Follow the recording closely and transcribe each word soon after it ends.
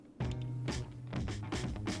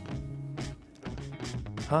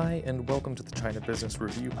Hi, and welcome to the China Business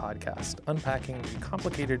Review podcast, unpacking the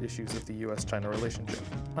complicated issues of the U.S.-China relationship.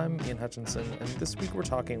 I'm Ian Hutchinson, and this week we're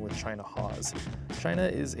talking with China Hawes. China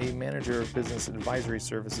is a manager of business advisory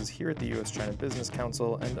services here at the U.S.-China Business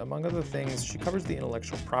Council, and among other things, she covers the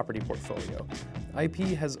intellectual property portfolio. IP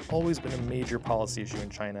has always been a major policy issue in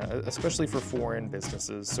China, especially for foreign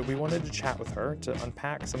businesses, so we wanted to chat with her to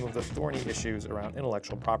unpack some of the thorny issues around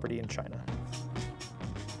intellectual property in China.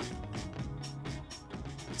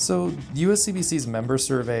 So USCBC's member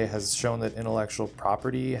survey has shown that intellectual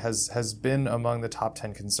property has been among the top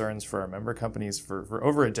 10 concerns for our member companies for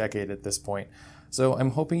over a decade at this point. So I'm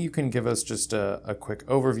hoping you can give us just a quick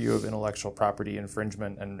overview of intellectual property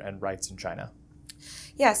infringement and rights in China.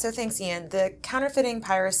 Yeah, so thanks, Ian. The counterfeiting,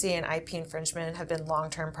 piracy, and IP infringement have been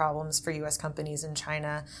long-term problems for U.S. companies in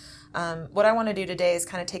China. What I want to do today is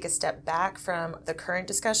kind of take a step back from the current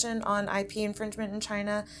discussion on IP infringement in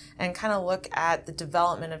China and kind of look at the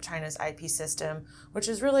development of China's IP system, which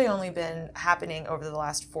has really only been happening over the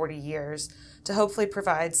last 40 years, to hopefully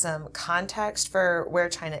provide some context for where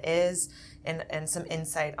China is and some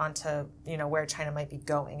insight onto where China might be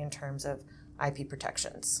going in terms of IP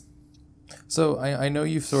protections. So I know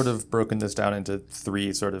you've sort of broken this down into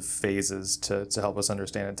three sort of phases to help us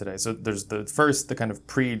understand it today. So there's the kind of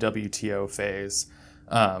pre-WTO phase,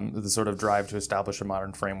 the sort of drive to establish a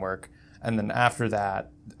modern framework. And then after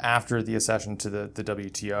that, after the accession to the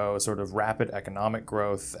WTO, sort of rapid economic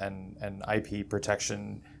growth and IP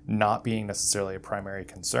protection not being necessarily a primary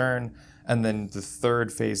concern. And then the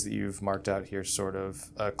third phase that you've marked out here, sort of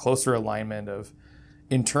a closer alignment of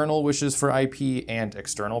internal wishes for IP and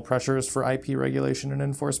external pressures for IP regulation and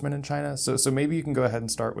enforcement in China. So maybe you can go ahead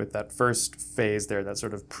and start with that first phase there, that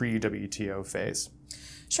sort of pre-WTO phase.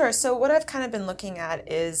 Sure. So what I've kind of been looking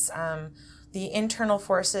at is the internal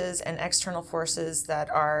forces and external forces that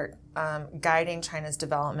are guiding China's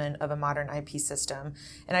development of a modern IP system.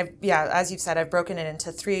 And as you've said, I've broken it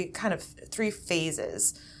into three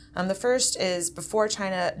phases. The first is before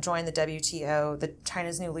China joined the WTO,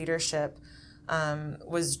 China's new leadership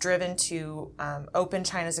was driven to open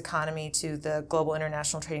China's economy to the global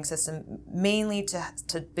international trading system, mainly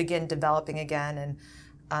to begin developing again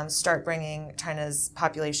and start bringing China's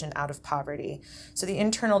population out of poverty. So the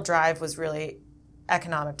internal drive was really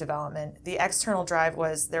economic development. The external drive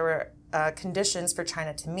was there were conditions for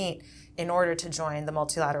China to meet in order to join the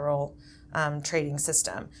multilateral trading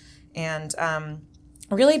system. And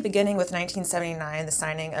really beginning with 1979, the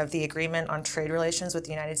signing of the Agreement on Trade Relations with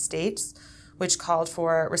the United States, which called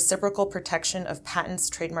for reciprocal protection of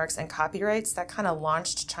patents, trademarks, and copyrights. That kind of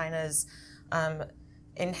launched China's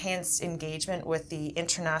enhanced engagement with the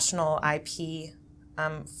International IP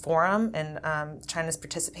Forum and China's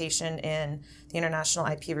participation in the international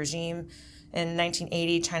IP regime. In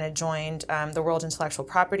 1980, China joined the World Intellectual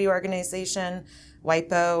Property Organization,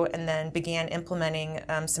 WIPO, and then began implementing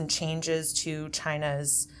some changes to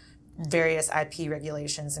China's various IP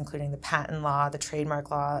regulations, including the patent law, the trademark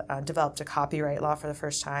law, developed a copyright law for the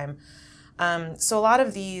first time. So a lot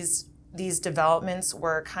of these developments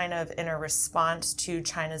were kind of in a response to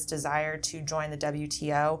China's desire to join the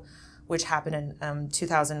WTO, which happened in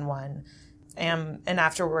 2001. And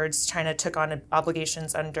afterwards, China took on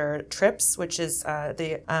obligations under TRIPS, which is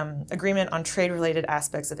the Agreement on Trade-Related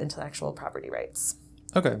Aspects of Intellectual Property Rights.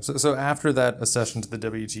 Okay, so after that accession to the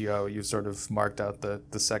WTO, you sort of marked out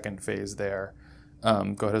the second phase there.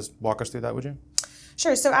 Go ahead and walk us through that, would you?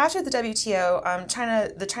 Sure. So after the WTO,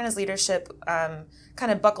 China's leadership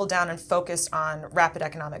kind of buckled down and focused on rapid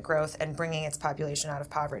economic growth and bringing its population out of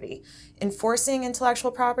poverty. Enforcing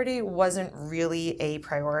intellectual property wasn't really a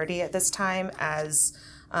priority at this time as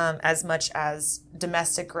much as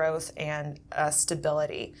domestic growth and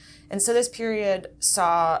stability. And so this period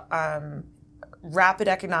saw rapid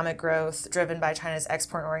economic growth driven by China's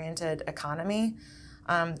export-oriented economy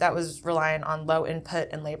that was reliant on low input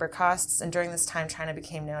and labor costs. And during this time, China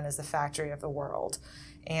became known as the factory of the world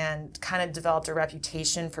and kind of developed a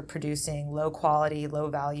reputation for producing low-quality,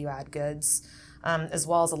 low-value-add goods, as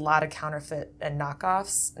well as a lot of counterfeit and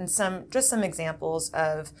knockoffs. And some examples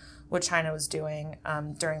of what China was doing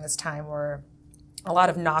during this time were a lot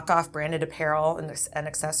of knockoff branded apparel and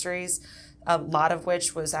accessories, a lot of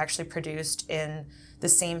which was actually produced in the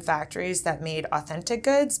same factories that made authentic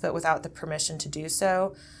goods, but without the permission to do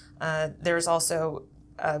so. There was also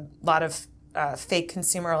a lot of fake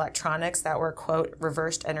consumer electronics that were, quote,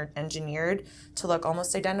 reversed engineered to look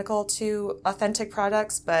almost identical to authentic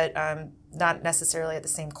products, but not necessarily at the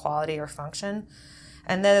same quality or function.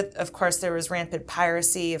 And then, of course, there was rampant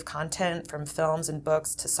piracy of content from films and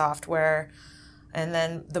books to software. And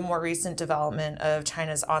then the more recent development of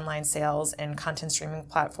China's online sales and content streaming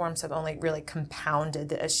platforms have only really compounded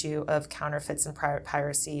the issue of counterfeits and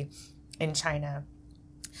piracy in China.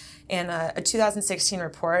 And a 2016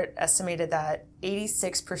 report estimated that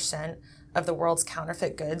 86% of the world's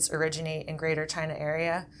counterfeit goods originate in Greater China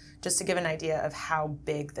area, just to give an idea of how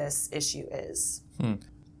big this issue is.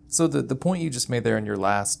 So the point you just made there in your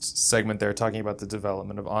last segment there, talking about the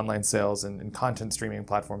development of online sales and content streaming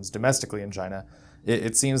platforms domestically in China,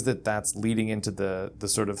 it seems that that's leading into the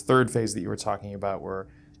sort of third phase that you were talking about, where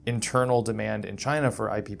internal demand in China for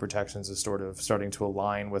IP protections is sort of starting to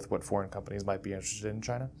align with what foreign companies might be interested in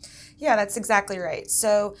China? Yeah, that's exactly right.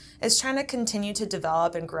 So as China continued to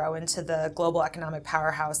develop and grow into the global economic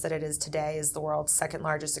powerhouse that it is today, as the world's second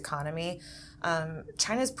largest economy,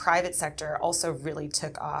 China's private sector also really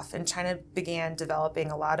took off, and China began developing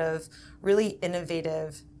a lot of really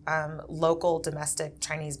innovative local domestic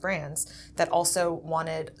Chinese brands that also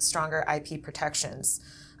wanted stronger IP protections.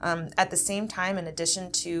 At the same time, in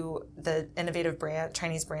addition to the innovative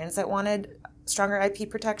Chinese brands that wanted stronger IP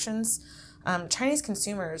protections, Chinese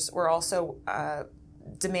consumers were also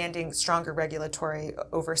demanding stronger regulatory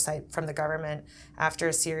oversight from the government after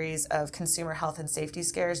a series of consumer health and safety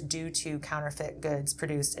scares due to counterfeit goods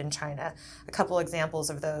produced in China. A couple examples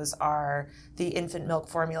of those are the infant milk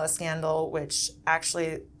formula scandal, which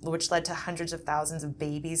led to hundreds of thousands of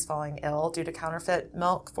babies falling ill due to counterfeit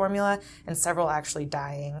milk formula, and several actually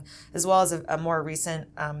dying, as well as a more recent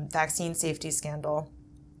vaccine safety scandal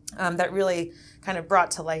that really kind of brought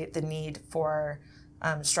to light the need for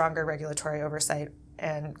stronger regulatory oversight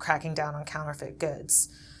and cracking down on counterfeit goods.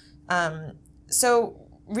 So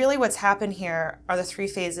really what's happened here are the three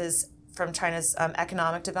phases from China's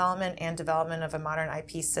economic development and development of a modern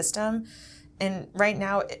IP system. And right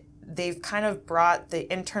now, they've kind of brought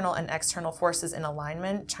the internal and external forces in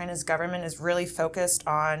alignment. China's government is really focused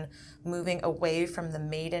on moving away from the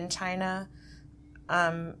made in China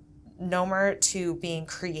NOMR to being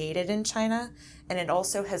created in China. And it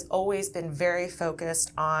also has always been very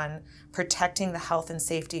focused on protecting the health and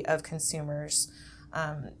safety of consumers.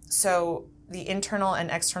 So the internal and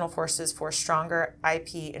external forces for stronger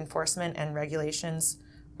IP enforcement and regulations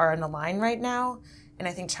are in a line right now. And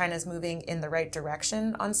I think China's moving in the right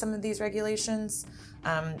direction on some of these regulations.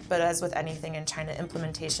 But as with anything in China,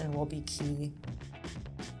 implementation will be key.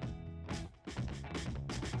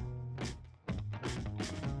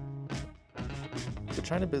 The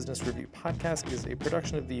China Business Review podcast is a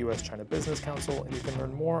production of the U.S. China Business Council, and you can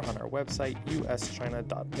learn more on our website,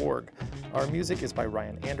 uschina.org. Our music is by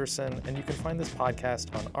Ryan Anderson, and you can find this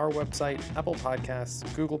podcast on our website, Apple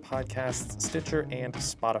Podcasts, Google Podcasts, Stitcher, and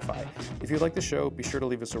Spotify. If you like the show, be sure to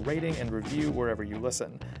leave us a rating and review wherever you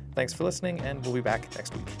listen. Thanks for listening, and we'll be back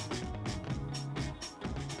next week.